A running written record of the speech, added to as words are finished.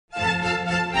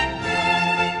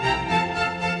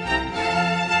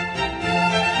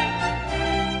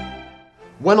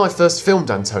When I first filmed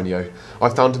Antonio, I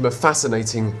found him a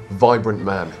fascinating, vibrant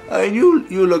man.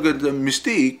 You look at the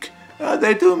Mystique,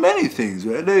 they do many things,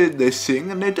 right? They sing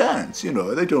and they dance, you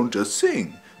know. They don't just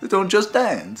sing, they don't just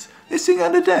dance. They sing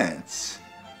and they dance.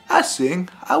 I sing,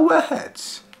 I wear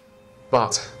hats.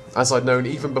 But, as I'd known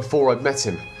even before I'd met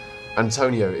him,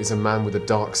 Antonio is a man with a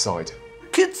dark side.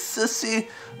 Kids see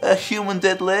human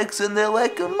dead legs and they're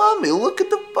like, Mommy, look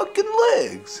at the fucking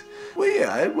legs. Well,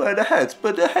 yeah, I wear the hats,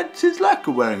 but the hat is like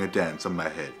wearing a dance on my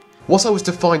head. What I was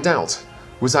to find out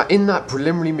was that in that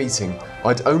preliminary meeting,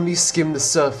 I'd only skimmed the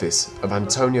surface of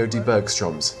Antonio de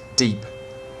Bergstrom's deep,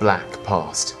 black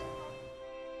past.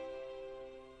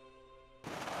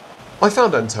 I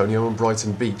found Antonio on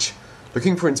Brighton Beach,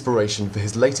 looking for inspiration for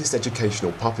his latest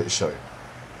educational puppet show.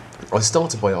 I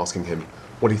started by asking him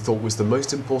what he thought was the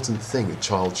most important thing a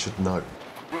child should know.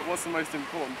 What's the most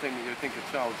important thing that you think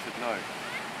a child should know?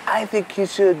 I think he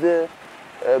should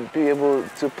be able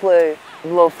to play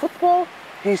football.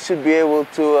 He should be able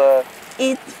to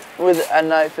eat with a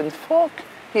knife and fork.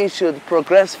 He should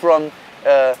progress from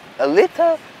a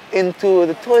litter into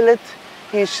the toilet.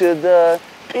 He should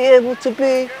be able to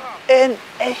be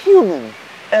a human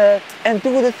and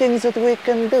do the things that we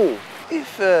can do.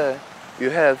 If you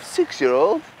have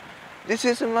 6-year-old, this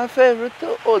is my favorite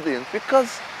audience,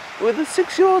 because with a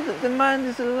 6-year-old the mind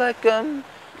is like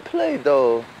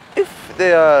Play-Doh. If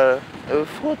they are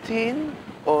 14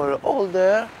 or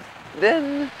older,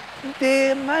 then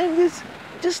their mind is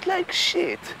just like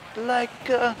shit, like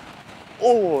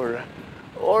ore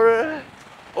or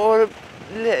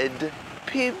lead,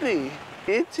 PB.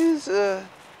 It is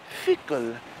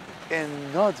fickle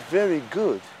and not very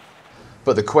good.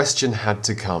 But the question had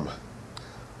to come.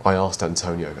 I asked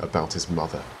Antonio about his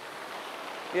mother.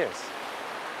 Yes,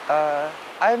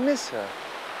 I miss her,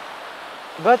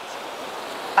 but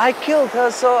I killed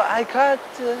her, so I can't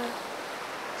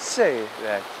say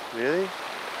that, really.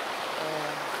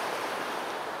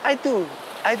 I do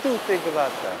think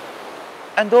about her.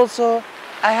 And also,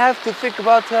 I have to think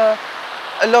about her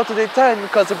a lot of the time,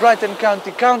 because the Brighton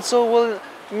County Council will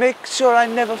make sure I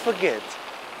never forget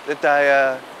that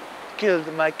I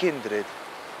killed my kindred.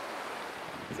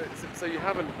 So you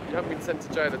haven't been sent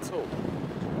to jail at all?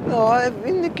 No, I've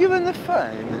been given a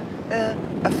fine.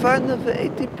 A fine of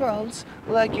 £80,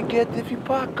 like you get if you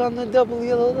park on the double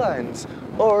yellow lines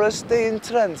or stay in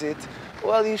transit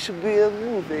while you should be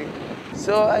moving.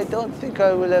 So I don't think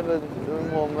I will ever do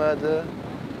more murder.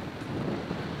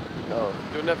 No.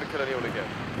 You'll never kill anyone again?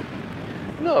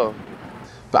 No.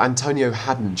 But Antonio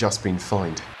hadn't just been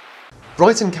fined.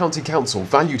 Brighton County Council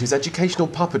valued his educational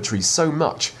puppetry so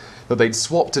much that they'd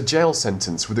swapped a jail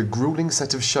sentence with a grueling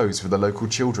set of shows for the local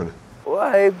children. Well,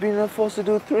 I've been forced to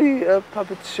do 3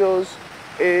 puppet shows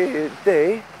a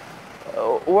day.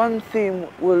 One theme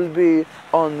will be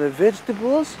on the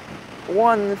vegetables,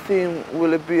 one theme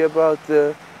will be about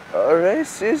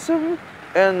racism,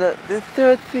 and the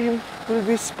 3rd theme will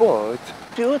be sport.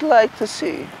 If you would like to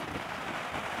see.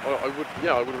 Well, I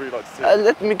would really like to see it.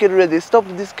 Let me get ready. Stop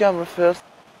this camera first.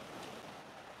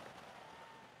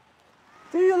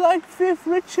 Do you like Cliff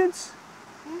Richards?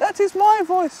 That is my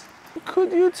voice.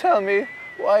 Could you tell me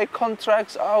why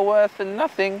contracts are worth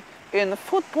nothing in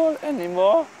football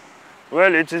anymore?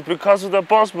 Well, it is because of the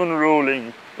Bosman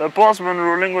ruling. The Bosman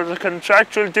ruling was a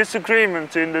contractual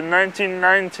disagreement in the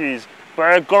 1990s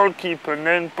by a goalkeeper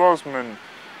named Bosman.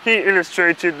 He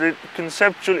illustrated the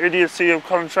conceptual idiocy of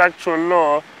contractual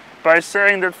law by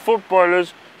saying that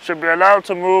footballers should be allowed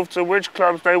to move to which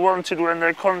clubs they wanted when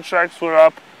their contracts were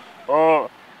up, or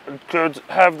could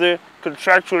have the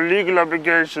contractual legal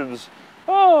obligations.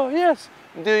 Oh, yes.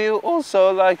 Do you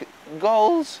also like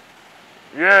goals?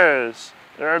 Yes,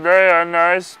 they are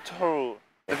nice too.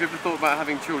 Have you ever thought about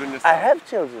having children yourself? I have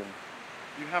children.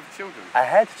 You have children? I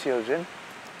had children.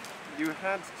 You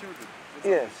had children?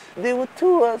 Yes. They were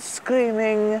 2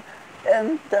 screaming,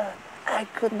 and I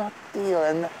could not deal.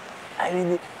 And I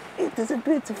mean, it is a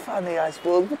bit funny, I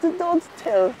suppose, but don't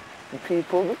tell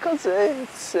people, because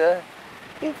it's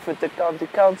if the county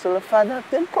council find out,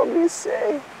 they'll probably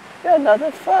say you're not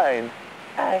a fine.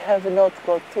 I have not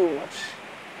got too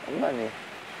much money.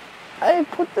 I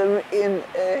put them in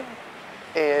a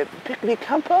picnic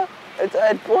hamper that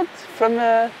I bought from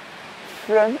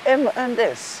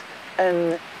M&S,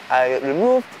 and I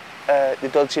removed the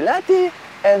Dolce Latte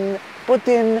and put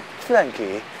in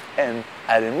Flanky, and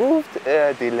I removed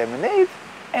the lemonade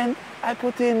and I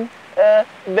put in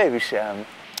Babycham.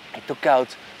 I took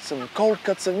out some cold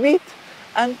cuts of meat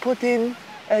and put in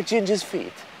Ginger's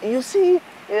feet. You see,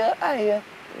 I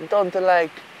don't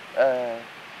like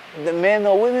the men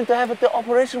or women to have the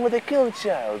operation where they kill a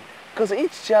child. Because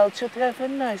each child should have a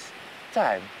nice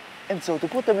time. And so to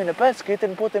put them in a basket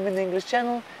and put them in the English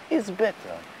Channel is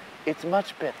better. It's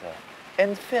much better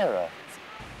and fairer.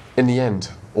 In the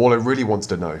end, all I really wanted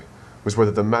to know was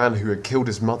whether the man who had killed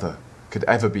his mother could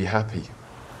ever be happy.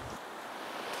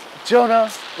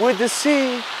 Jonah, with the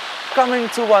sea coming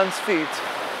to one's feet,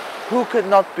 who could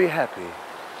not be happy?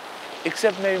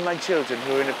 Except maybe my children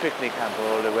who are in a picnic hamper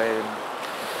all the way in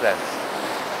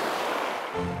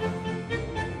France.